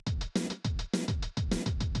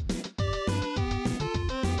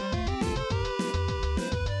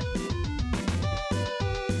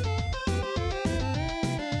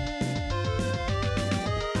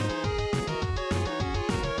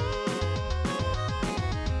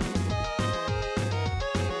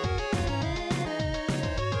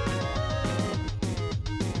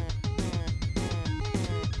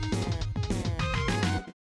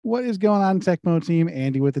What is going on, Tecmo team?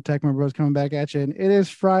 Andy with the TecmoBros coming back at you. And it is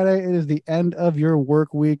Friday. It is the end of your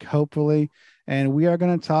work week, hopefully. And we are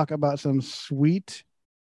going to talk about some sweet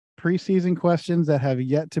preseason questions that have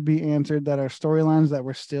yet to be answered, that are storylines that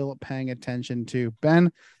we're still paying attention to.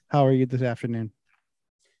 Ben, how are you this afternoon?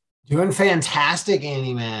 Doing fantastic,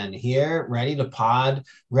 Andy, man. Here, ready to pod,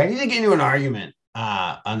 ready to get into an argument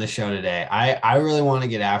on the show today. I really want to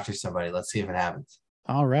get after somebody. Let's see if it happens.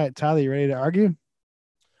 All right, Tyler, you ready to argue?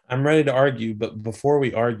 I'm ready to argue, but before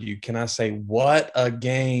we argue, can I say what a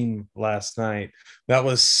game last night? That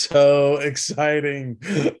was so exciting.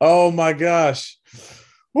 Oh my gosh.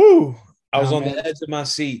 Woo. I was Oh, on man. the edge of my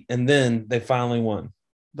seat, and then they finally won.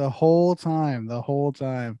 The whole time. So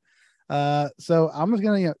I'm just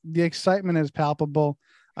gonna, the excitement is palpable.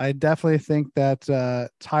 I definitely think that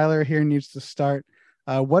Tyler here needs to start.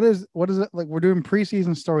 What is it like? We're doing preseason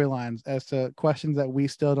storylines as to questions that we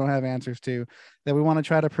still don't have answers to, that we want to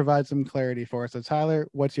try to provide some clarity for. So Tyler,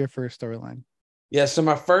 what's your first storyline? Yeah, so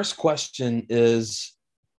my first question is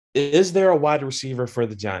there a wide receiver for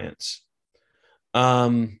the Giants?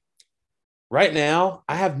 Right now,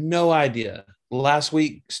 I have no idea. Last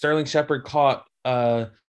week, Sterling Shepard caught a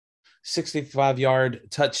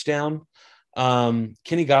 65-yard touchdown.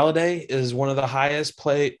 Kenny Galladay is one of the highest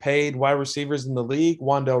paid wide receivers in the league.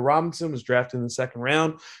 Wan'Dale Robinson was drafted in the second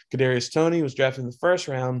round. Kadarius Toney was drafted in the first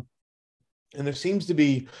round. And there seems to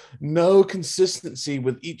be no consistency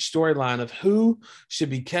with each storyline of who should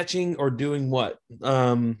be catching or doing what.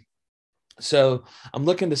 So I'm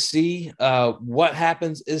looking to see what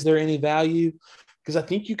happens. Is there any value? Because I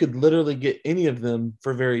think you could literally get any of them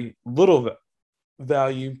for very little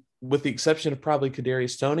value, with the exception of probably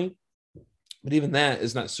Kadarius Toney. But even that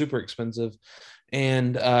is not super expensive.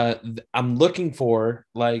 And I'm looking for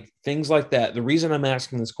like things like that. The reason I'm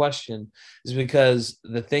asking this question is because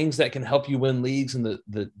the things that can help you win leagues and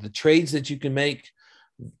the trades that you can make,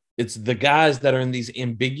 it's the guys that are in these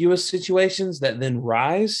ambiguous situations that then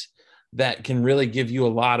rise that can really give you a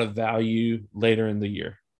lot of value later in the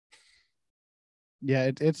year.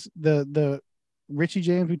 Yeah, it's the Richie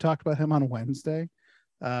James. We talked about him on Wednesday.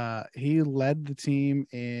 He led the team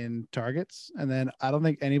in targets, and then I don't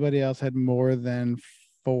think anybody else had more than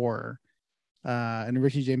 4. And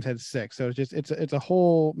Richie James had 6. So it's a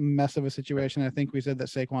whole mess of a situation. I think we said that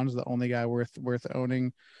Saquon's the only guy worth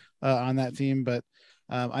owning on that team. But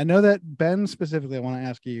I know that Ben specifically, I want to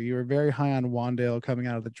ask you. You were very high on Wan'Dale coming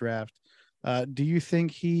out of the draft. Do you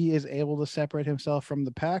think he is able to separate himself from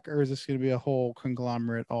the pack, or is this going to be a whole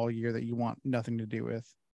conglomerate all year that you want nothing to do with?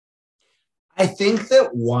 I think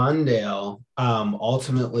that Wandale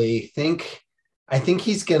I think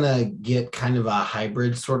he's gonna get kind of a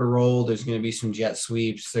hybrid sort of role. There's gonna be some jet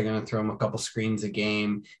sweeps. They're gonna throw him a couple screens a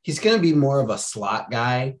game. He's gonna be more of a slot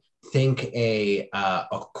guy. Think a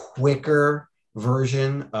quicker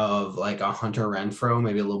version of like a Hunter Renfro,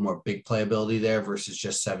 maybe a little more big playability there versus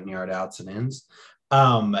just 7-yard outs and ins.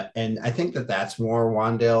 And I think that that's more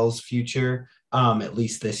Wandale's future, at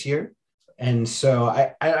least this year. And so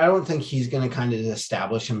I don't think he's going to kind of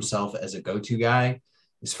establish himself as a go-to guy.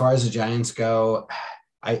 As far as the Giants go,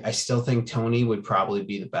 I still think Toney would probably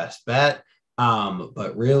be the best bet.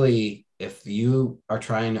 But really, if you are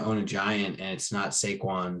trying to own a Giant and it's not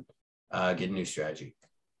Saquon, get a new strategy.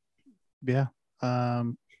 Yeah,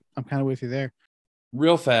 I'm kind of with you there.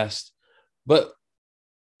 Real fast. But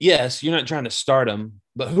yes, you're not trying to start him,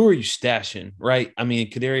 but who are you stashing, right? I mean,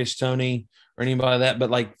 Kadarius Toney or anybody like that. But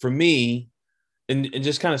like for me, and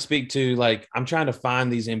just kind of speak to like, I'm trying to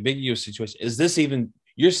find these ambiguous situations. Is this even,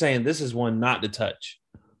 you're saying this is one not to touch?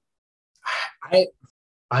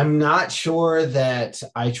 I'm not sure that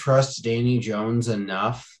I trust Danny Jones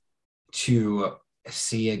enough to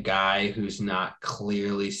see a guy who's not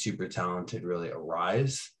clearly super talented really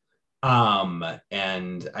arise.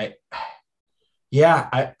 And I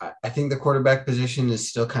think the quarterback position is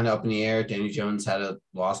still kind of up in the air. Danny Jones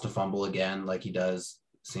lost a fumble again, like he does,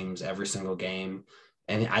 seems every single game.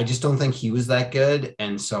 And I just don't think he was that good.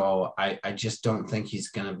 And so I just don't think he's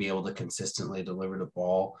going to be able to consistently deliver the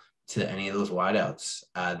ball to any of those wideouts.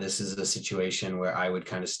 This is a situation where I would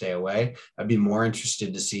kind of stay away. I'd be more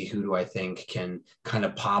interested to see who do I think can kind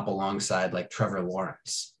of pop alongside like Trevor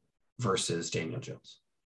Lawrence versus Daniel Jones.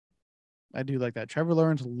 I do like that. Trevor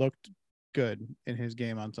Lawrence looked good in his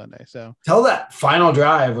game on Sunday. So tell that final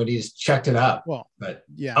drive when he's checked it up. Well, but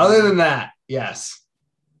yeah, other than that, yes.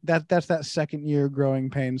 That's that second year growing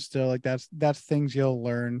pain still. Like that's things you'll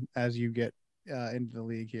learn as you get into the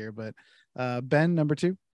league here. But Ben, number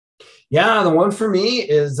 2. Yeah, the one for me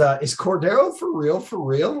is Cordero for real? For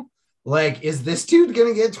real? Like, is this dude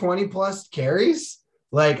gonna get 20 plus carries?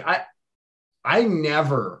 Like, I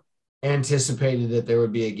never anticipated that there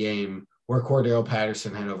would be a game where Cordero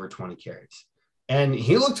Patterson had over 20 carries. And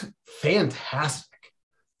he looked fantastic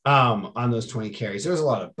on those 20 carries. There was a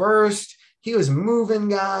lot of burst. He was moving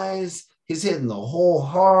guys. He's hitting the hole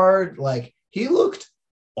hard. Like, he looked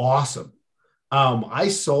awesome. I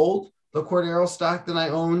sold the Cordero stock that I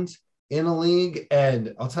owned in a league,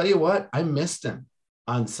 and I'll tell you what, I missed him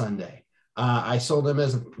on Sunday. I sold him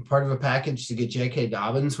as a part of a package to get J.K.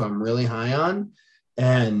 Dobbins, who I'm really high on.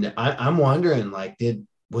 And I'm wondering, like,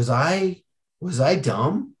 was I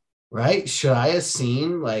dumb? Right? Should I have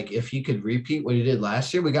seen, like, if he could repeat what he did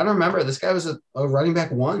last year? We got to remember this guy was a running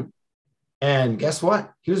back one. And guess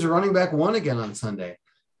what? He was a running back one again on Sunday.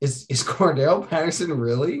 Is Cordero Patterson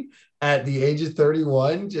really at the age of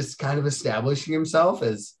 31 just kind of establishing himself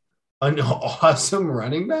as an awesome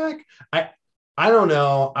running back? I don't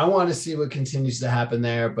know. I want to see what continues to happen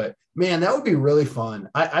there, but man, that would be really fun.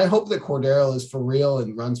 I hope that Cordero is for real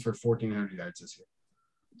and runs for 1,400 yards this year.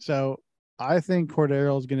 So I think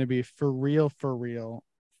Cordero is going to be for real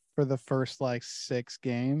for the first like 6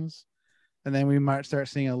 games. And then we might start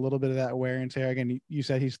seeing a little bit of that wear and tear. Again, you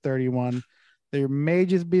said he's 31. There may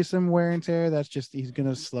just be some wear and tear. That's just, he's going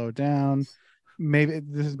to slow down. Maybe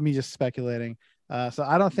this is me just speculating. So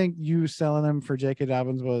I don't think you selling him for J.K.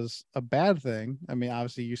 Dobbins was a bad thing. I mean,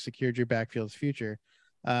 obviously you secured your backfield's future.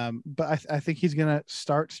 But I think he's going to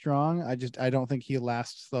start strong. I don't think he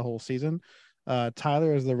lasts the whole season.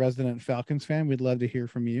 Tyler, as the resident Falcons fan, we'd love to hear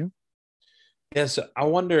from you. Yes, I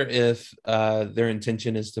wonder if their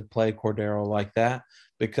intention is to play Cordero like that,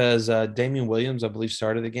 because Damian Williams, I believe,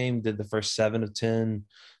 started the game, did the first 7 of 10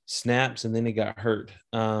 snaps, and then he got hurt.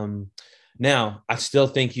 Now, I still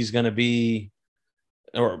think he's going to be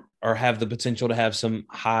or have the potential to have some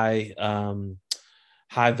high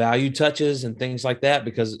value touches and things like that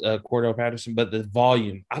because Cordero Patterson, but the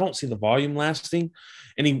volume, I don't see the volume lasting,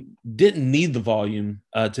 and he didn't need the volume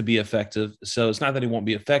to be effective. So it's not that he won't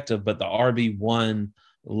be effective, but the RB1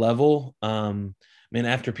 level, man,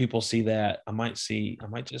 after people see that, I might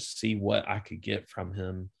just see what I could get from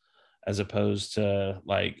him as opposed to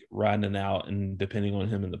like riding it out and depending on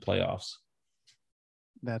him in the playoffs.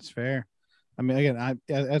 That's fair. I mean, again,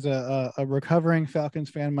 as a recovering Falcons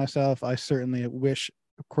fan myself, I certainly wish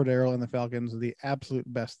Cordero and the Falcons the absolute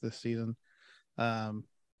best this season.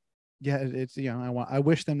 It's I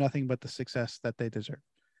wish them nothing but the success that they deserve.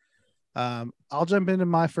 I'll jump into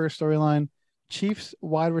my first storyline. Chiefs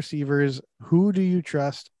wide receivers. Who do you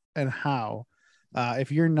trust and how?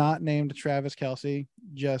 If you're not named Travis Kelce,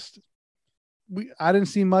 I didn't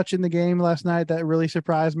see much in the game last night that really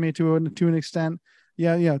surprised me to an extent.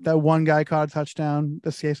 Yeah, that one guy caught a touchdown.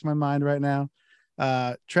 Escapes my mind right now.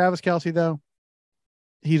 Travis Kelce, though,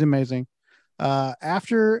 he's amazing.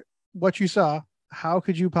 After what you saw, how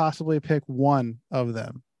could you possibly pick one of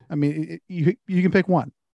them? I mean, you can pick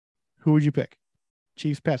one. Who would you pick?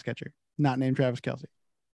 Chiefs pass catcher, not named Travis Kelce.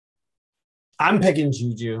 I'm picking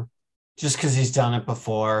Juju just because he's done it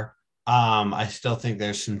before. I still think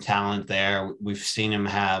there's some talent there. We've seen him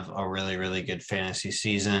have a really, really good fantasy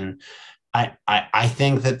season. I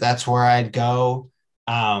think that's where I'd go.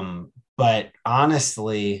 But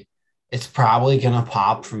honestly, it's probably going to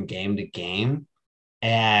pop from game to game.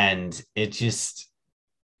 And it just,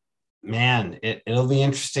 man, it'll be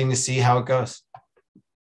interesting to see how it goes.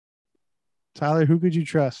 Tyler, who could you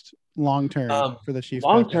trust long-term for the Chiefs?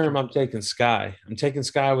 Long-term, I'm taking Sky. I'm taking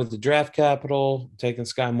Sky with the draft capital. I'm taking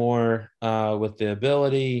Sky Moore with the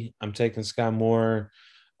ability. I'm taking Sky Moore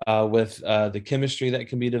with the chemistry that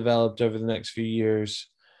can be developed over the next few years.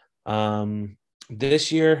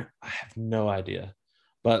 This year, I have no idea.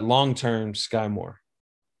 But long-term, Sky Moore.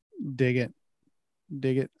 Dig it.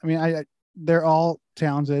 I mean, they're all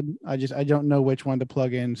talented. I don't know which one to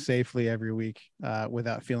plug in safely every week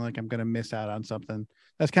without feeling like I'm going to miss out on something.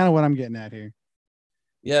 That's kind of what I'm getting at here.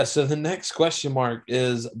 Yeah, so the next question mark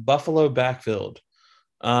is Buffalo backfield.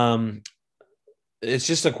 It's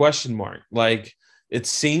just a question mark. Like, it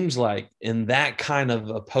seems like in that kind of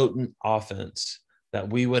a potent offense that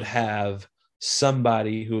we would have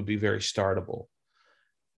somebody who would be very startable.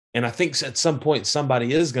 And I think at some point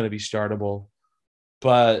somebody is going to be startable,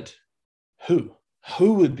 but who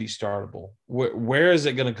would be startable? Where is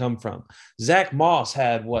it going to come from? Zach Moss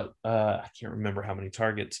had I can't remember how many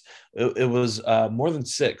targets. It was more than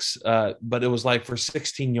 6, but it was like for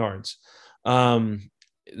 16 yards.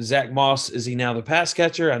 Zach Moss, is he now the pass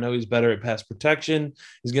catcher? I know he's better at pass protection.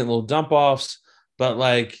 He's getting little dump offs, but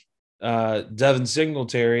like Devin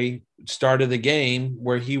Singletary started the game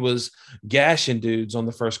where he was gashing dudes on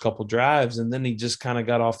the first couple drives, and then he just kind of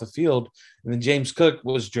got off the field. And then James Cook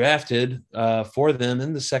was drafted for them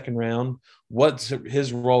in the second round. What's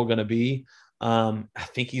his role going to be? I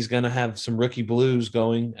think he's going to have some rookie blues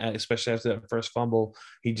going, especially after that first fumble.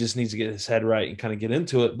 He just needs to get his head right and kind of get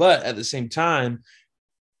into it. But at the same time,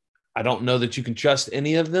 I don't know that you can trust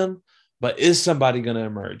any of them. But is somebody going to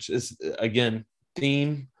emerge? It's, again,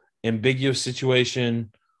 theme, ambiguous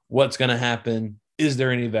situation. What's going to happen? Is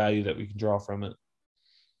there any value that we can draw from it?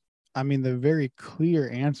 I mean, the very clear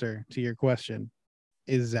answer to your question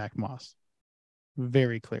is Zach Moss.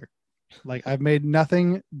 Very clear. Like, I've made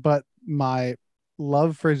nothing but my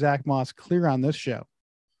love for Zach Moss clear on this show.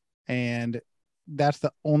 And that's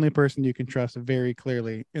the only person you can trust very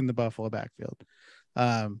clearly in the Buffalo backfield.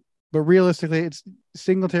 But realistically, it's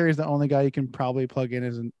Singletary is the only guy you can probably plug in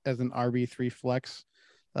as an RB3 flex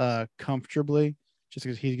comfortably, just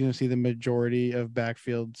because he's going to see the majority of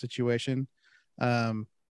backfield situation. The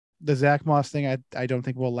Zach Moss thing, I don't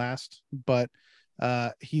think will last, but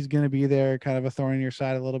he's going to be there, kind of a thorn in your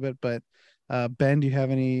side a little bit. But Ben, do you have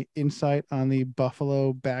any insight on the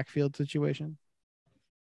Buffalo backfield situation?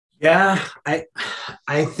 Yeah,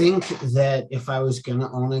 I think that if I was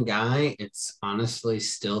gonna own a guy, it's honestly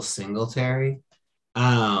still Singletary.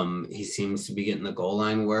 He seems to be getting the goal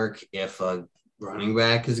line work if a running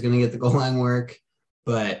back is gonna get the goal line work.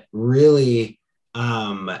 But really,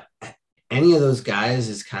 any of those guys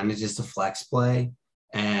is kind of just a flex play,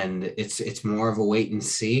 and it's more of a wait and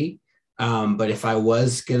see. But if I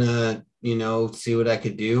was gonna, see what I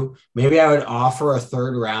could do, maybe I would offer a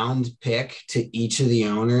third round pick to each of the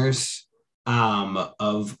owners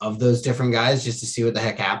of those different guys just to see what the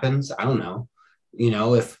heck happens. I don't know.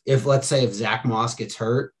 If let's say if Zach Moss gets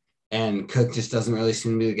hurt and Cook just doesn't really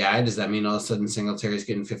seem to be the guy, does that mean all of a sudden Singletary's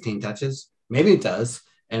getting 15 touches? Maybe it does.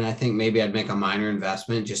 And I think maybe I'd make a minor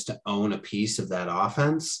investment just to own a piece of that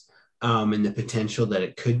offense and the potential that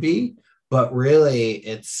it could be. But really,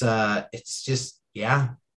 it's just, yeah.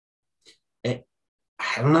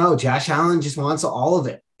 I don't know. Josh Allen just wants all of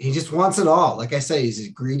it. He just wants it all. Like I say, he's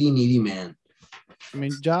a greedy, needy man. I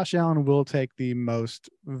mean, Josh Allen will take the most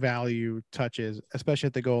value touches, especially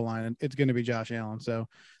at the goal line, and it's going to be Josh Allen. So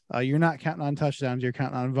you're not counting on touchdowns. You're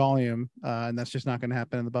counting on volume, and that's just not going to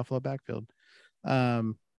happen in the Buffalo backfield.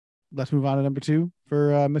 Let's move on to number 2 for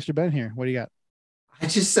Mr. Ben here. What do you got? I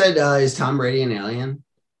just said, is Tom Brady an alien?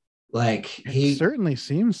 Like, he certainly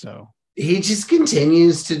seems so. He just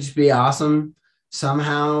continues to just be awesome.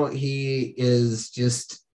 Somehow he is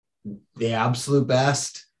just the absolute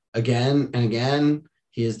best again and again.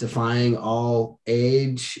 He is defying all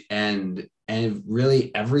age and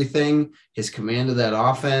really everything. His command of that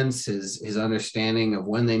offense, his understanding of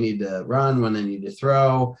when they need to run, when they need to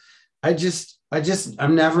throw.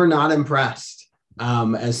 I'm never not impressed.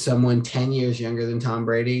 As someone 10 years younger than Tom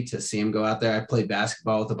Brady, to see him go out there. I played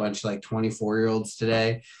basketball with a bunch of like 24-year-olds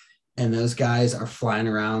today, and those guys are flying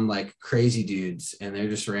around like crazy dudes, and they're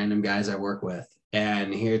just random guys I work with.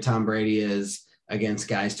 And here Tom Brady is against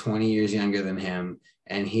guys 20 years younger than him,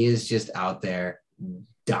 and he is just out there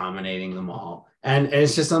dominating them all. And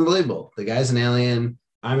it's just unbelievable. The guy's an alien.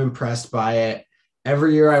 I'm impressed by it.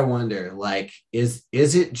 Every year I wonder, like, is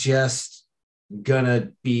it just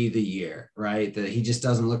gonna be the year, right? That he just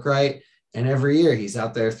doesn't look right. And every year he's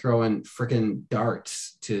out there throwing freaking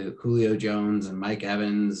darts to Julio Jones and Mike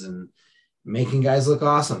Evans and making guys look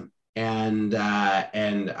awesome. And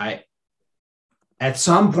I, at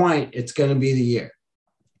some point it's going to be the year,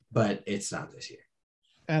 but it's not this year.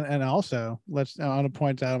 And also I want to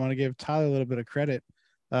point out, I want to give Tyler a little bit of credit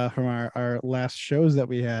from our last shows that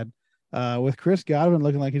we had with Chris Godwin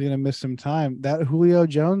looking like he's going to miss some time. That Julio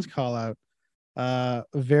Jones call out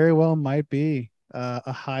very well might be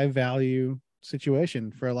a high value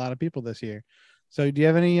situation for a lot of people this year. So do you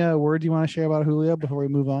have any words you want to share about Julio before we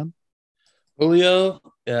move on? Julio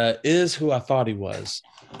is who I thought he was.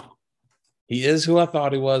 He is who I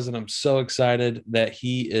thought he was, and I'm so excited that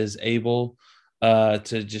he is able to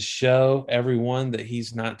just show everyone that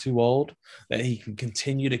he's not too old, that he can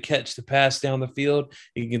continue to catch the pass down the field,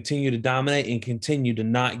 he can continue to dominate and continue to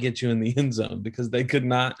not get you in the end zone, because they could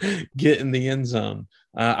not get in the end zone.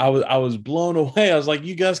 I was blown away. I was like,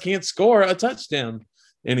 you guys can't score a touchdown.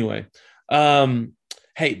 Anyway,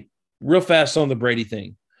 hey, real fast on the Brady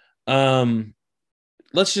thing.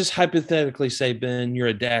 Let's just hypothetically say, Ben, you're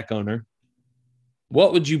a Dak owner.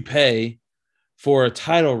 What would you pay for a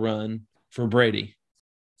title run for Brady?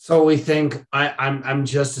 So we think I'm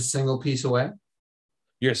just a single piece away.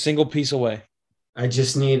 You're a single piece away. I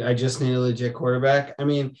just need a legit quarterback. I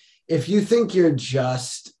mean, if you think you're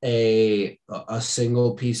just a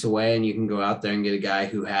single piece away and you can go out there and get a guy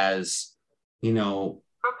who has, you know,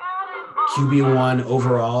 QB1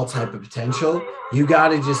 overall type of potential, you got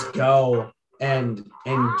to just go and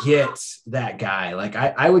get that guy. Like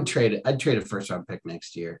I would trade it. I'd trade a first round pick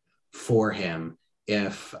next year for him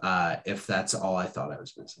if that's all I thought I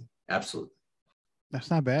was missing. Absolutely. That's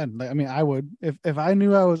not bad. Like, I mean, I would if I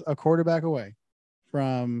knew I was a quarterback away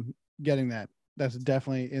from getting that. That's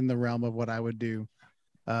definitely in the realm of what I would do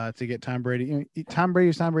to get Tom Brady. You know, Tom Brady.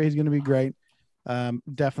 He's going to be great.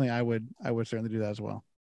 Definitely, I would certainly do that as well.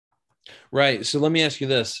 Right. So let me ask you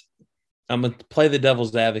this. I'm going to play the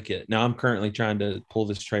devil's advocate. Now, I'm currently trying to pull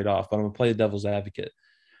this trade off, but I'm going to play the devil's advocate.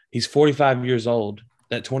 He's 45 years old.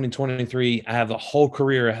 That 2023, I have the whole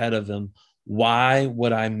career ahead of him. Why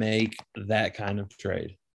would I make that kind of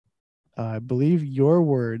trade? I believe your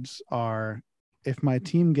words are, if my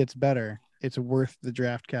team gets better, it's worth the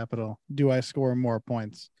draft capital. Do I score more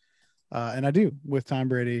points? And I do with Tom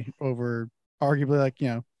Brady over arguably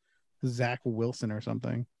like, Zach Wilson or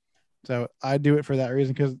something. So I do it for that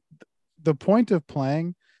reason, because the point of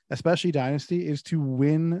playing, especially Dynasty, is to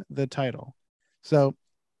win the title. So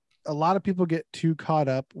a lot of people get too caught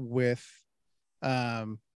up with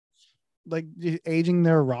like aging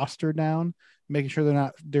their roster down, making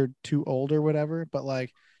sure they're too old or whatever. But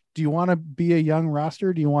like, do you want to be a young roster?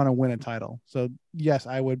 Or do you want to win a title? So yes,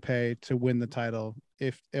 I would pay to win the title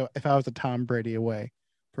if I was a Tom Brady away,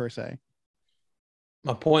 per se.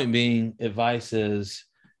 My point being, advice is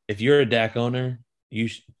if you're a Dak owner,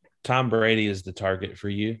 Tom Brady is the target for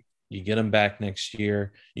you. You get him back next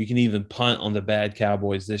year. You can even punt on the bad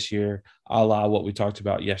Cowboys this year, a la what we talked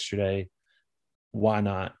about yesterday. Why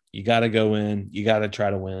not? You got to go in. You got to try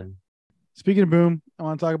to win. Speaking of boom, I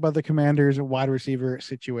want to talk about the Commanders' wide receiver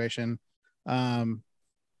situation.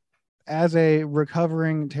 As a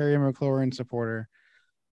recovering Terry McLaurin supporter,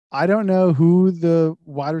 I don't know who the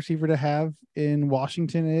wide receiver to have in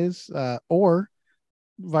Washington is, or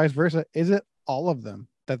vice versa. Is it all of them,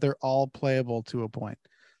 that they're all playable to a point?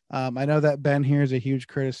 I know that Ben here is a huge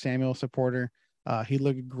Curtis Samuel supporter. He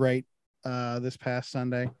looked great this past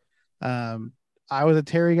Sunday. I was a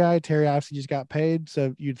Terry guy. Terry obviously just got paid,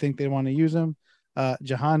 so you'd think they want to use him.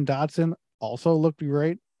 Jahan Dotson also looked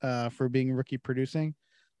great for being rookie producing.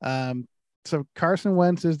 So Carson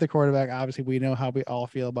Wentz is the quarterback. Obviously, we know how we all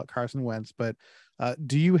feel about Carson Wentz, but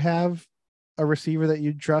do you have a receiver that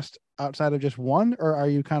you trust outside of just one, or are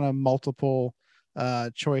you kind of multiple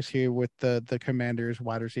choice here with the Commanders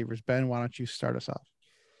wide receivers? Ben, why don't you start us off?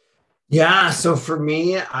 Yeah, so for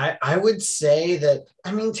me, I would say that,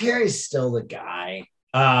 I mean, Terry's still the guy.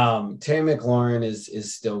 Terry McLaurin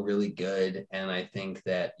is still really good, and I think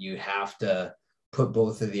that you have to put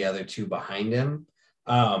both of the other two behind him.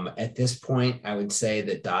 At this point, I would say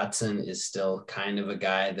that Dotson is still kind of a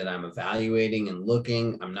guy that I'm evaluating and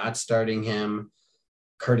looking. I'm not starting him.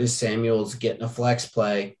 Curtis Samuel's getting a flex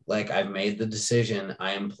play. Like, I've made the decision.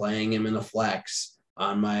 I am playing him in a flex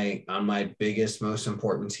on my biggest, most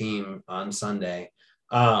important team on Sunday.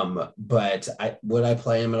 But would I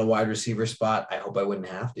play him in a wide receiver spot? I hope I wouldn't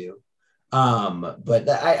have to. But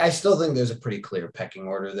I still think there's a pretty clear pecking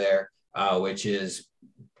order there, which is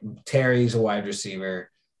Terry's a wide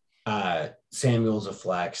receiver, Samuel's a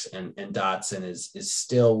flex, and Dotson is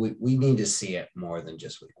still, we need to see it more than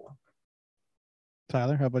just week one.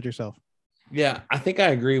 Tyler, how about yourself? Yeah, I think I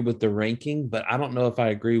agree with the ranking, but I don't know if I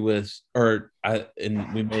agree with,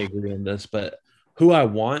 and we may agree on this, but who I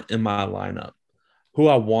want in my lineup, who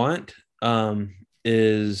I want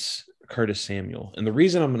is Curtis Samuel. And the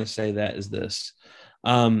reason I'm going to say that is this.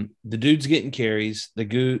 The dude's getting carries. The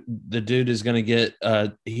dude is going to get,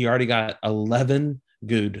 he already got 11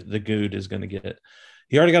 good. The good is going to get,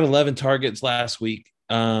 he already got 11 targets last week.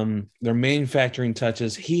 They're manufacturing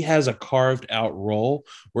touches. He has a carved out role,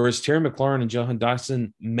 whereas Terry McLaurin and Jahan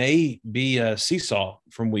Dotson may be a seesaw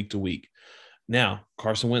from week to week. Now,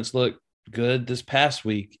 Carson Wentz looked good this past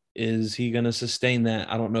week. Is he going to sustain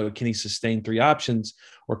that? I don't know. Can he sustain three options?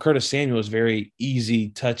 Or Curtis Samuel is very easy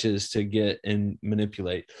touches to get and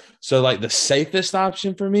manipulate. So, like, the safest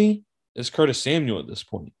option for me is Curtis Samuel at this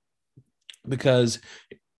point, because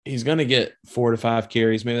he's going to get 4 to 5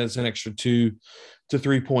 carries. Maybe that's an extra 2 to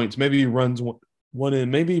 3 points. Maybe he runs one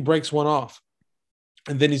in. Maybe he breaks one off.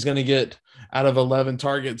 And then he's going to get, out of 11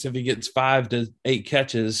 targets, if he gets 5 to 8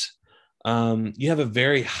 catches, You have a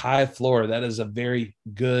very high floor. That is a very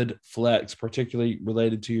good flex, particularly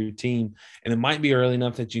related to your team. And it might be early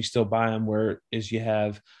enough that you still buy them, whereas you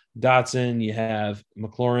have Dotson, you have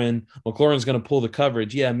McLaurin. McLaurin's going to pull the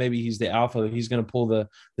coverage. Yeah, maybe he's the alpha. He's going to pull the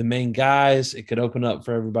main guys. It could open up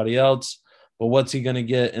for everybody else. But what's he going to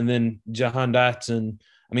get? And then Jahan Dotson,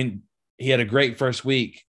 I mean, he had a great first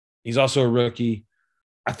week. He's also a rookie.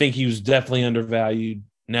 I think he was definitely undervalued.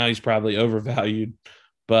 Now he's probably overvalued.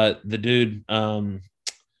 But the dude,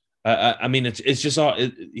 I mean, it's just all.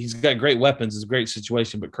 He's got great weapons. It's a great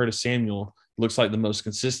situation. But Curtis Samuel looks like the most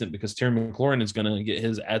consistent because Terry McLaurin is going to get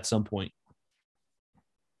his at some point.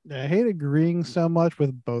 I hate agreeing so much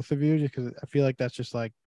with both of you because I feel like that's just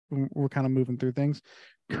like we're kind of moving through things.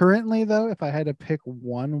 Currently, though, if I had to pick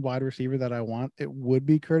one wide receiver that I want, it would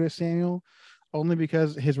be Curtis Samuel, only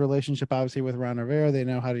because his relationship, obviously, with Ron Rivera, they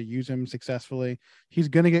know how to use him successfully. He's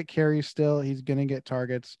going to get carries still. He's going to get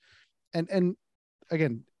targets. And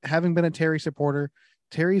again, having been a Terry supporter,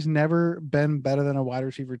 Terry's never been better than a wide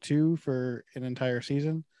receiver 2 for an entire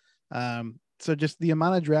season. So just the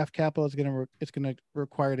amount of draft capital it's going to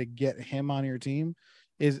require to get him on your team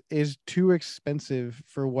is too expensive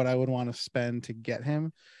for what I would want to spend to get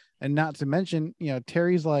him. And not to mention,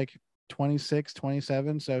 Terry's like 26,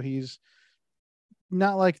 27. So he's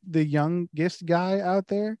not like the youngest guy out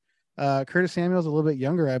there. Curtis Samuel's a little bit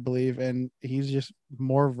younger, I believe, and he's just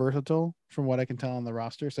more versatile from what I can tell on the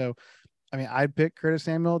roster. So, I mean, I'd pick Curtis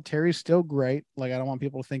Samuel. Terry's still great. Like, I don't want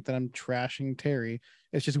people to think that I'm trashing Terry.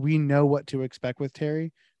 It's just we know what to expect with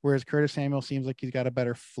Terry, whereas Curtis Samuel seems like he's got a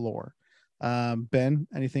better floor. Ben,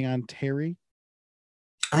 anything on Terry?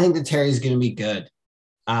 I think that Terry's going to be good.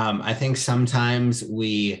 I think sometimes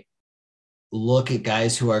we look at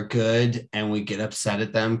guys who are good and we get upset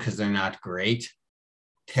at them because they're not great.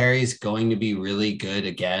 Terry's going to be really good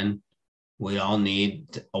again. We all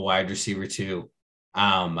need a wide receiver too.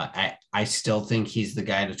 I still think he's the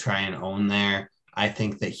guy to try and own there. I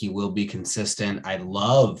think that he will be consistent. I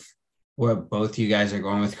love where both you guys are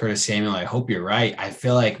going with Curtis Samuel. I hope you're right. I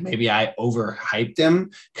feel like maybe I overhyped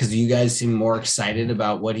him because you guys seem more excited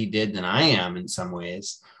about what he did than I am in some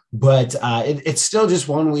ways. But it's still just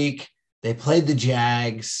 1 week. They played the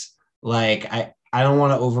Jags. Like, I don't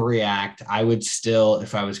want to overreact. I would still,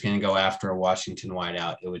 if I was going to go after a Washington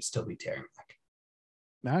wideout, it would still be Terry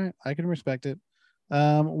Mack. All right, I can respect it.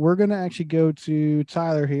 We're going to actually go to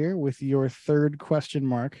Tyler here with your third question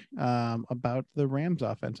mark about the Rams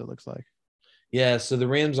offense, it looks like. Yeah, so the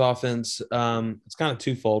Rams offense, it's kind of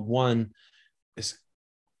twofold. One is,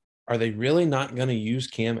 are they really not going to use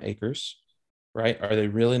Cam Akers, right? Are they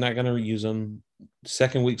really not going to use them?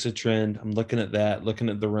 Second week's a trend. I'm looking at that, looking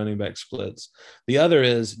at the running back splits. The other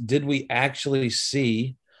is, did we actually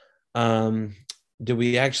see what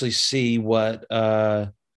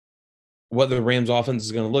the Rams offense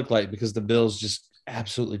is going to look like, because the Bills just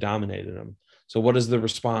absolutely dominated them. So what does the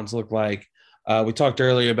response look like? We talked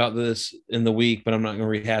earlier about this in the week, but I'm not going to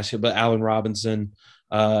rehash it. But Allen Robinson,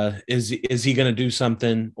 is he going to do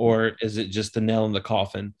something, or is it just the nail in the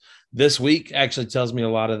coffin? This week actually tells me a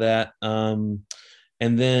lot of that. And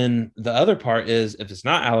then the other part is, if it's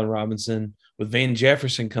not Allen Robinson, with Van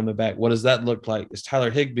Jefferson coming back, what does that look like? Is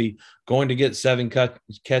Tyler Higbee going to get 7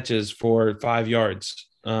 catches for 5 yards?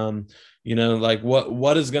 Like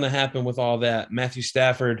what is going to happen with all that? Matthew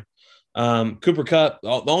Stafford, Cooper Kupp.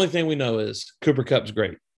 The only thing we know is Cooper Kupp's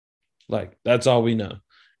great. Like, that's all we know.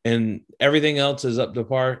 And everything else is up to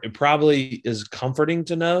par. It probably is comforting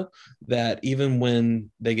to know that even when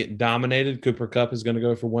they get dominated, Cooper Kupp is going to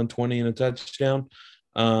go for 120 and a touchdown.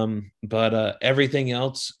 But everything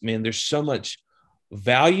else, man, there's so much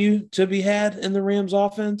value to be had in the Rams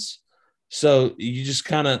offense. So you just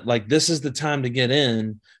kind of like, this is the time to get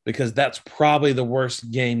in, because that's probably the worst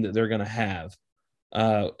game that they're going to have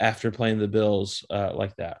after playing the Bills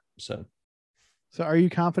like that. So are you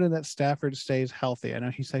confident that Stafford stays healthy? I know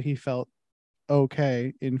he said he felt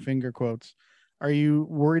okay, in finger quotes. Are you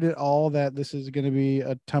worried at all that this is going to be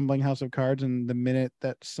a tumbling house of cards, and the minute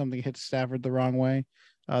that something hits Stafford the wrong way,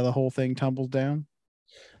 the whole thing tumbles down?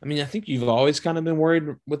 I mean, I think you've always kind of been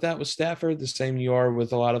worried with that with Stafford, the same you are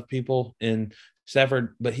with a lot of people in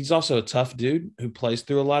Stafford, but he's also a tough dude who plays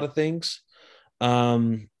through a lot of things.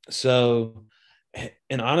 And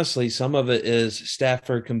honestly, some of it is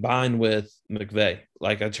Stafford combined with McVay.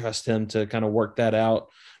 Like, I trust him to kind of work that out,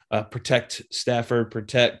 protect Stafford,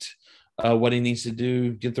 protect what he needs to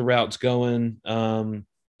do, get the routes going.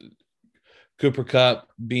 Cooper Kupp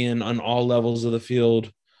being on all levels of the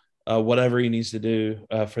field, whatever he needs to do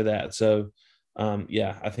for that. So,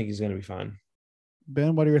 yeah, I think he's going to be fine.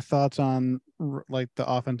 Ben, what are your thoughts on like the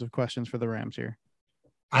offensive questions for the Rams here?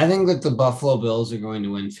 I think that the Buffalo Bills are going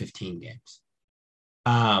to win 15 games.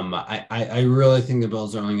 I really think the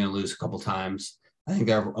Bills are only going to lose a couple times. I think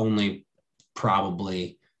there are only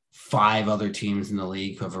probably 5 other teams in the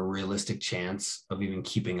league who have a realistic chance of even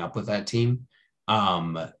keeping up with that team.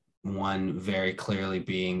 One very clearly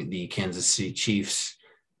being the Kansas City Chiefs.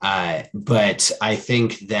 But I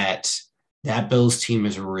think that Bills team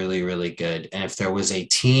is really, really good. And if there was a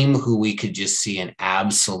team who we could just see an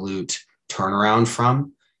absolute turnaround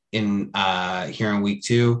from in here in week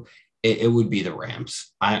 2, it would be the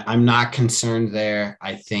Rams. I'm not concerned there.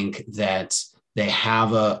 I think that they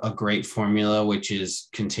have a great formula, which is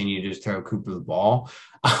continue to throw Cooper the ball.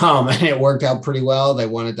 And it worked out pretty well. They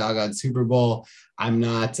won a doggone Super Bowl. I'm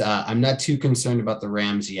not too concerned about the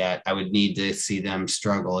Rams yet. I would need to see them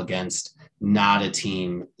struggle against not a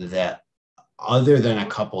team that, other than a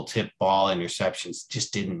couple tip ball interceptions,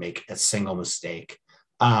 just didn't make a single mistake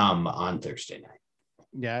on Thursday night.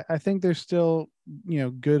 Yeah, I think there's still,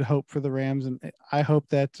 good hope for the Rams. And I hope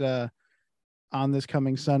that on this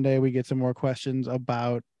coming Sunday, we get some more questions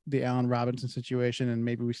about the Allen Robinson situation, and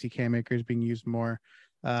maybe we see Cam Akers being used more.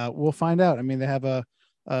 We'll find out. I mean, they have a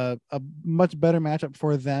much better matchup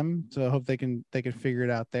for them, so I hope they can figure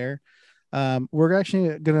it out there. We're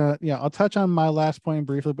actually gonna, I'll touch on my last point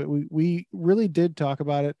briefly, but we really did talk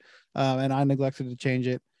about it, and I neglected to change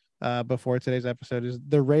it before today's episode. Is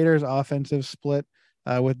the Raiders' offensive split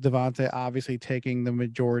with Devontae obviously taking the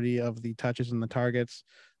majority of the touches and the targets.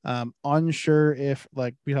 Unsure if,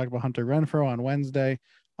 like we talked about Hunter Renfrow on Wednesday,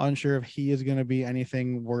 unsure if he is going to be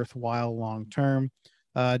anything worthwhile long term.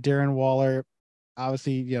 Darren Waller,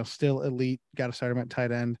 obviously, still elite, got to start him at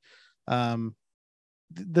tight end.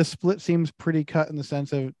 The split seems pretty cut in the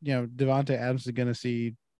sense of, Devontae Adams is going to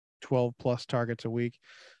see 12 plus targets a week.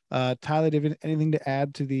 Tyler, do you have anything to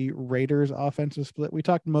add to the Raiders offensive split? We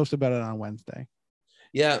talked most about it on Wednesday.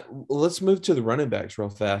 Yeah, let's move to the running backs real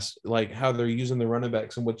fast, like how they're using the running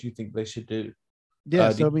backs and what you think they should do. Yeah,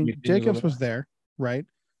 so Jacobs was there, right?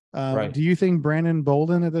 Right. Do you think Brandon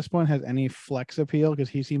Bolden at this point has any flex appeal? Because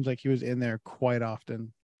he seems like he was in there quite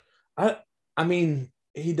often. I mean,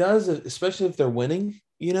 he does, especially if they're winning,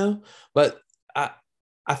 But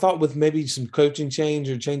I thought with maybe some coaching change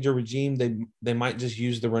or change of regime, they might just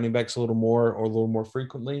use the running backs a little more or a little more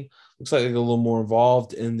frequently. Looks like they get a little more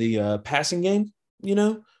involved in the passing game,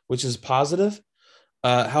 which is positive.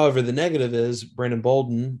 However, the negative is Brandon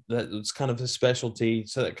Bolden. That's kind of his specialty.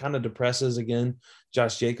 So that kind of depresses, again,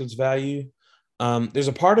 Josh Jacobs' value. There's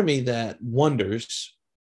a part of me that wonders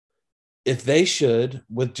if they should,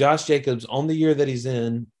 with Josh Jacobs on the year that he's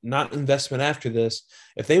in, not investment after this,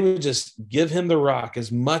 if they would just give him the rock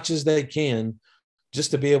as much as they can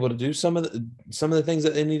just to be able to do some of the things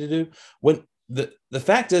that they need to do. When the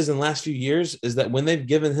fact is, in the last few years, is that when they've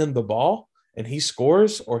given him the ball and he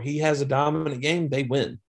scores or he has a dominant game, they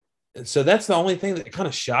win. And so that's the only thing that kind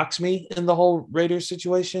of shocks me in the whole Raiders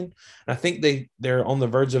situation. And I think they're on the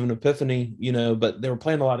verge of an epiphany, but they were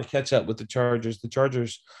playing a lot of catch up with the Chargers. The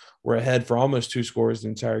Chargers were ahead for almost 2 scores the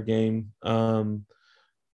entire game.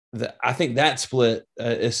 I think that split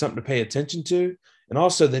is something to pay attention to. And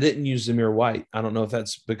also, they didn't use Zamir White. I don't know if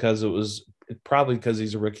that's because probably because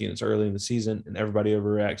he's a rookie and it's early in the season and everybody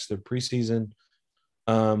overreacts to preseason.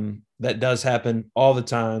 That does happen all the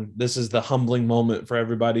time. This is the humbling moment for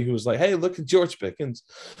everybody who was like, hey, look at George Pickens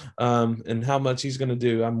and how much he's going to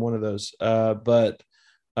do. I'm one of those. But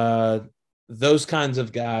those kinds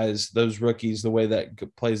of guys, those rookies, the way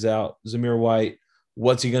that plays out, Zamir White,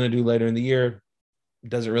 what's he going to do later in the year?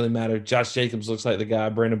 Doesn't really matter. Josh Jacobs looks like the guy.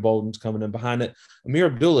 Brandon Bolden's coming in behind it. Amir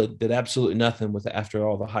Abdullah did absolutely nothing after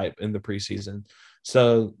all the hype in the preseason.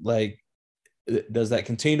 So, does that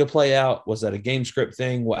continue to play out? Was that a game script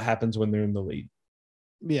thing? What happens when they're in the lead?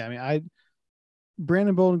 Yeah, I mean,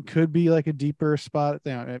 Brandon Bolden could be like a deeper spot.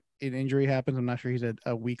 If an injury happens, I'm not sure he's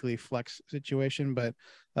a weekly flex situation,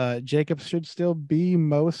 but Jacobs should still be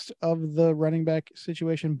most of the running back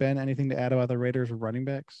situation. Ben, anything to add about the Raiders running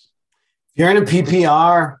backs? If you're in a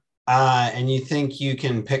PPR and you think you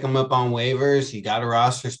can pick them up on waivers, you got a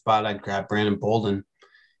roster spot, I'd grab Brandon Bolden.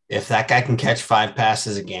 If that guy can catch 5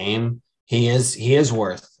 passes a game, he is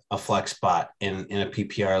worth a flex spot in a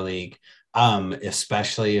PPR league.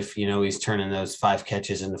 Especially if, he's turning those 5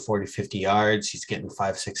 catches into 40, 50 yards. He's getting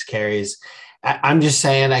 5-6 carries. I'm just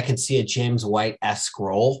saying I could see a James White-esque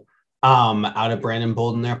role out of Brandon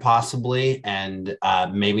Bolden there possibly, and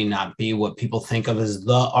maybe not be what people think of as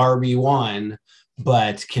the RB1,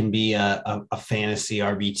 but can be a fantasy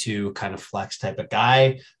RB2 kind of flex type of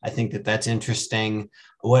guy. I think that's interesting.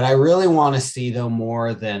 What I really want to see, though,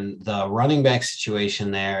 more than the running back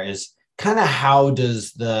situation there is kind of how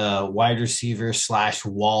does the wide receiver /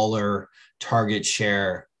 Waller target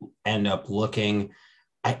share end up looking?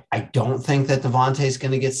 I don't think that Devontae is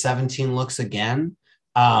going to get 17 looks again,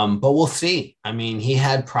 but we'll see. I mean, he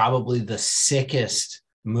had probably the sickest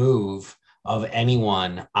move of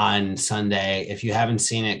anyone on Sunday. If you haven't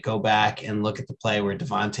seen it, go back and look at the play where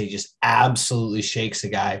Devontae just absolutely shakes a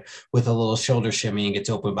guy with a little shoulder shimmy and gets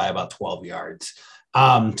open by about 12 yards.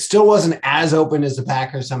 Still wasn't as open as the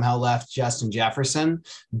Packers somehow left Justin Jefferson,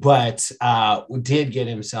 but did get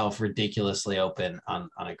himself ridiculously open on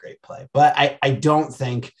a great play. But I don't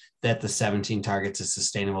think that the 17 targets is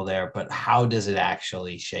sustainable there, but how does it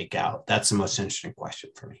actually shake out? That's the most interesting question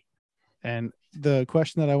for me. And the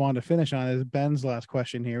question that I wanted to finish on is Ben's last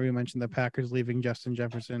question here. We mentioned the Packers leaving Justin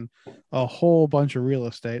Jefferson a whole bunch of real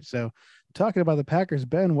estate. So talking about the Packers,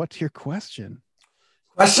 Ben, what's your question?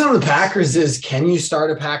 Question on the Packers is, can you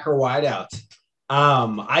start a Packer wideout?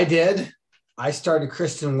 I did. I started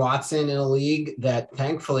Christian Watson in a league that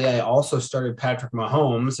thankfully I also started Patrick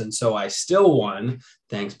Mahomes, and so I still won.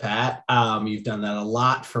 Thanks, Pat. You've done that a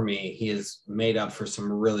lot for me. He has made up for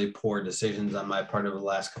some really poor decisions on my part over the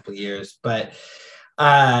last couple of years. But,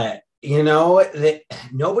 nobody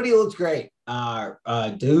looks great. Dobbs.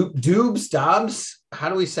 How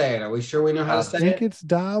do we say it? Are we sure we know how to say it? I think it's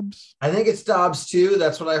Dobbs. I think it's Dobbs too.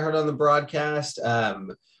 That's what I heard on the broadcast.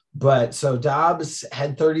 But so Dobbs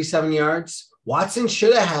had 37 yards. Watson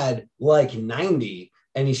should have had like 90,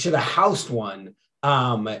 and he should have housed one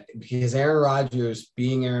because Aaron Rodgers,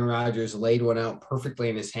 being Aaron Rodgers, laid one out perfectly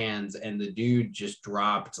in his hands, and the dude just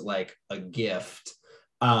dropped like a gift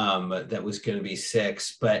that was going to be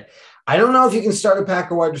 6. But I don't know if you can start a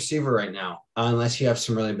Packer wide receiver right now unless you have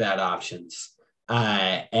some really bad options.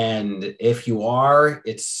 And if you are,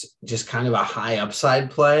 it's just kind of a high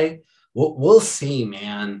upside play. We'll see,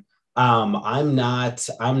 man. I'm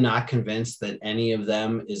not convinced that any of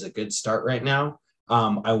them is a good start right now.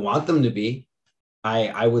 I want them to be.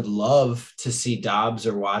 I would love to see Dobbs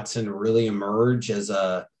or Watson really emerge as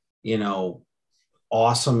a,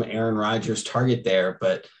 awesome Aaron Rodgers target there.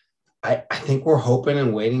 But I think we're hoping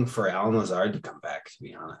and waiting for Allen Lazard to come back, to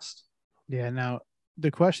be honest. Yeah. Now the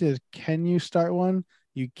question is, can you start one?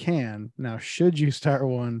 You can. Now, should you start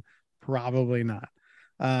one? Probably not.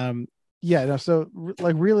 Yeah. No, so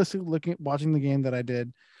like realistically watching the game that I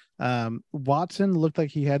did, Watson looked like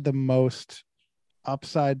he had the most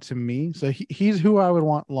upside to me. So he's who I would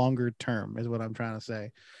want longer term is what I'm trying to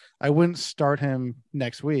say. I wouldn't start him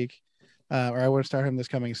next week, or I wouldn't start him this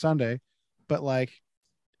coming Sunday, but like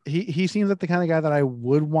he seems like the kind of guy that I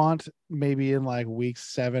would want maybe in like week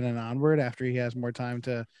 7 and onward after he has more time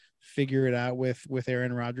to figure it out with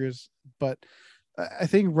Aaron Rodgers. But I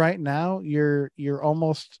think right now you're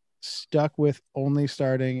almost stuck with only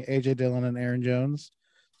starting AJ Dillon and Aaron Jones.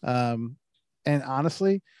 And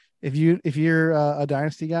honestly, if you're a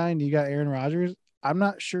dynasty guy and you got Aaron Rodgers, I'm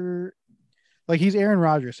not sure. Like, he's Aaron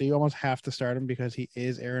Rodgers, so you almost have to start him because he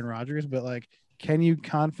is Aaron Rodgers. But like, can you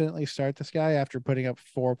confidently start this guy after putting up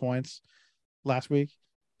 4 points last week?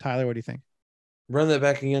 Tyler, what do you think? Run that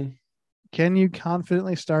back again. Can you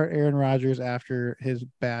confidently start Aaron Rodgers after his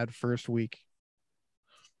bad first week?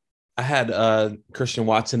 I had Christian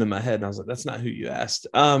Watson in my head, and I was like, that's not who you asked.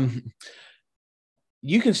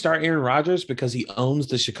 You can start Aaron Rodgers because he owns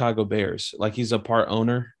the Chicago Bears. Like, he's a part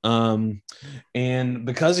owner. And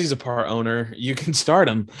because he's a part owner, you can start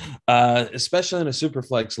him, especially in a super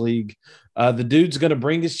flex league. The dude's going to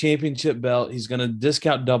bring his championship belt. He's going to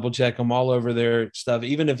discount double check them all over their stuff,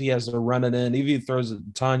 even if he has to run it in, even if he throws it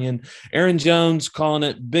to Tanyan. Aaron Jones calling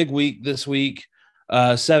it big week this week.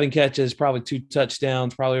 7 catches, probably 2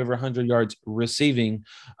 touchdowns, probably over 100 yards receiving.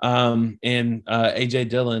 And AJ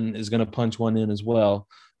Dillon is going to punch one in as well.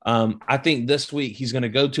 I think this week he's going to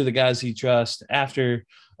go to the guys he trusts after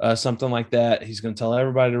something like that. He's going to tell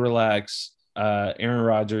everybody to relax. Aaron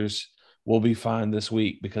Rodgers will be fine this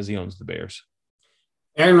week because he owns the Bears.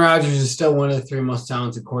 Aaron Rodgers is still one of the 3 most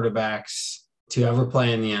talented quarterbacks to ever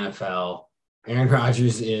play in the NFL. Aaron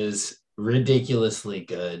Rodgers is ridiculously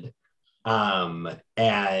good.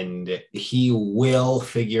 And he will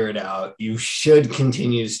figure it out. You should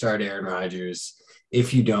continue to start Aaron Rodgers.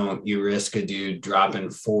 If you don't, you risk a dude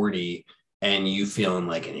dropping 40 and you feeling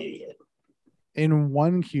like an idiot. In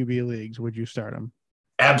 1 QB leagues, would you start him?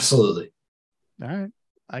 Absolutely. All right.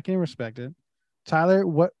 I can respect it. Tyler,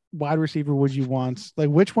 what wide receiver would you want? Like,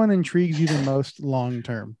 which one intrigues you the most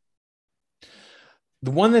long-term? The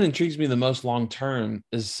one that intrigues me the most long-term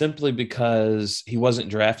is simply because he wasn't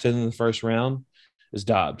drafted in the first round is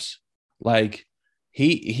Dobbs. Like,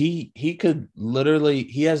 he could literally,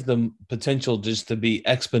 he has the potential just to be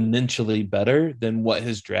exponentially better than what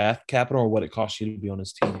his draft capital or what it costs you to be on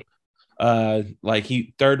his team. Like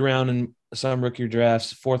he third round in some rookie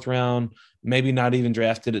drafts, fourth round, maybe not even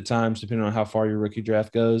drafted at times, depending on how far your rookie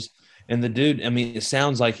draft goes. And the dude, I mean, it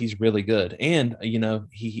sounds like he's really good. And, you know,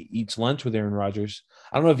 he eats lunch with Aaron Rodgers.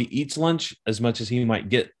 I don't know if he eats lunch as much as he might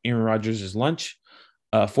get Aaron Rodgers' lunch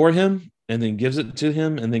for him and then gives it to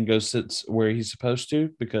him and then goes sits where he's supposed to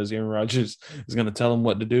because Aaron Rodgers is going to tell him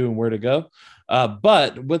what to do and where to go.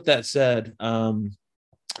 But with that said,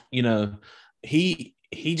 you know, he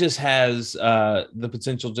just has the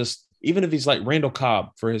potential, just even if he's like Randall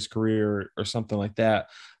Cobb for his career or something like that.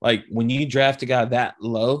 Like when you draft a guy that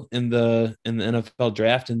low in the NFL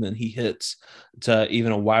draft and then he hits to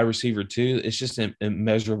even a wide receiver too, it's just an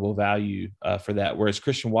immeasurable value for that. Whereas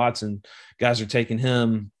Christian Watson, guys are taking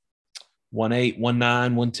him 1.8,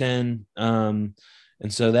 1.9, 110. And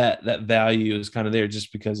so that value is kind of there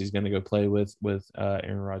just because he's going to go play with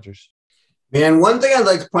Aaron Rodgers. Man, one thing I'd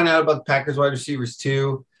like to point out about the Packers wide receivers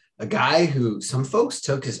too, a guy who some folks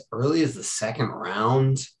took as early as the second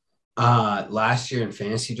round last year in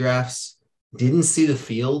fantasy drafts, didn't see the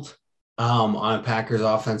field on a Packers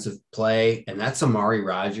offensive play, and that's Amari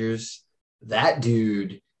Rodgers. That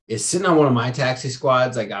dude is sitting on one of my taxi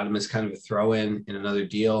squads. I got him as kind of a throw-in in another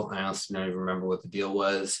deal. I honestly don't even remember what the deal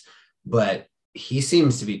was, but he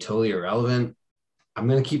seems to be totally irrelevant. I'm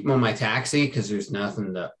going to keep him on my taxi because there's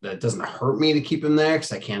nothing that doesn't hurt me to keep him there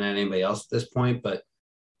because I can't add anybody else at this point. But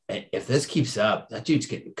if this keeps up, that dude's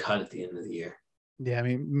getting cut at the end of the year. Yeah, I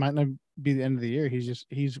mean, might not be the end of the year.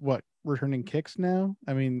 He's what, returning kicks now?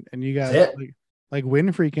 I mean, and you got like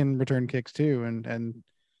Winfrey can return kicks too, and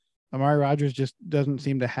Amari Rodgers just doesn't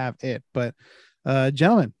seem to have it. But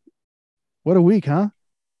gentlemen, what a week, huh?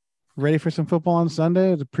 Ready for some football on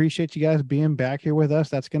Sunday. I appreciate you guys being back here with us.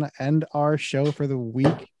 That's going to end our show for the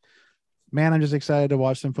week. Man, I'm just excited to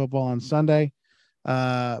watch some football on Sunday.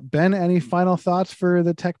 Ben, any final thoughts for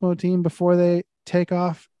the Tecmo team before they take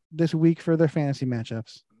off this week for their fantasy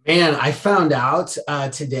matchups? Man, I found out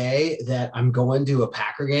today that I'm going to a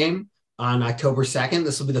Packer game on October 2nd.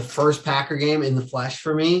 This will be the first Packer game in the flesh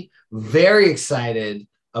for me. Very excited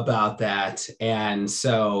about that. And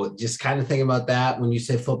so just kind of thinking about that when you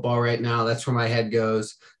say football right now, that's where my head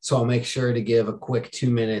goes. So I'll make sure to give a quick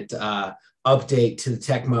 2-minute update to the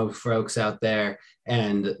Tecmo folks out there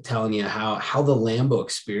and telling you how the Lambeau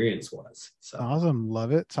experience was. So awesome.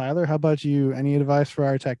 Love it. Tyler, how about you? Any advice for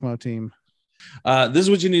our Tecmo team? This is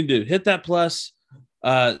what you need to do. Hit that plus,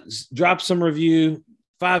 drop some review,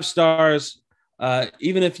 5 stars.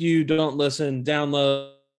 Even if you don't listen,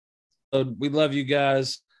 download. We love you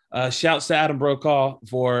guys. Shouts to Adam Brokaw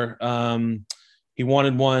for he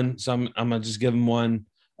wanted one, so I'm gonna just give him one.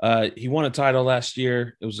 He won a title last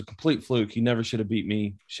year. It was a complete fluke. He never should have beat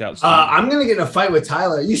me. Shouts to I'm gonna get in a fight with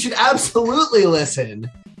Tyler. You should absolutely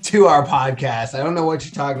listen to our podcast. I don't know what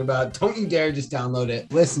you're talking about. Don't you dare just download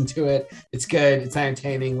it. Listen to it. It's good. It's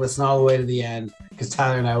entertaining. Listen all the way to the end because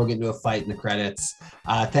Tyler and I will get into a fight in the credits.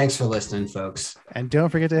 Thanks for listening, folks. And don't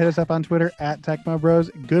forget to hit us up on Twitter at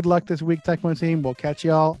TecmoBros. Good luck this week, Tecmo team. We'll catch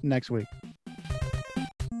y'all next week.